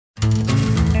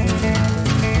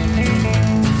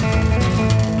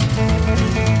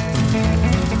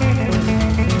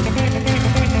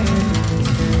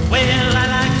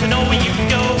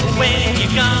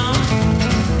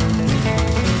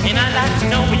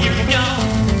you've gone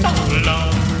so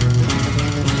long.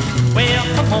 Well,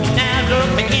 come on now, look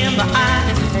me in the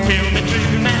eye. Tell me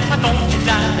true now, why don't you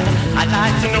lie? I'd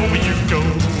like to know where you go,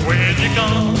 where you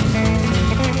gone.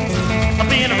 I've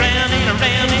been around and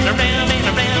around and around and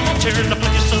around. I'll turn the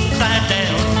place upside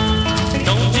down.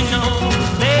 Don't you know,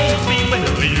 baby,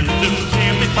 well, you just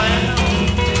can't be found.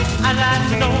 I'd like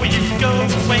to know where you go,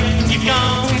 where you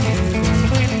gone.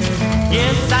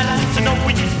 Yes, I'd like to know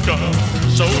where you've gone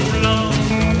so long.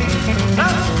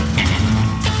 Oh.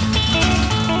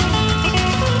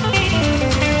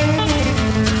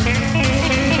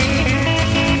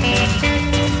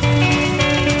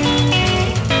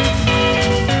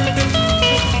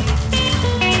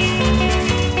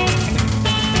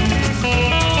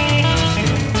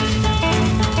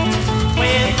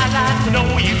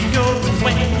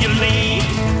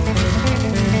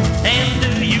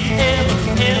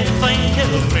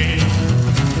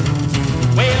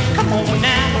 Well, come on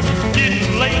now.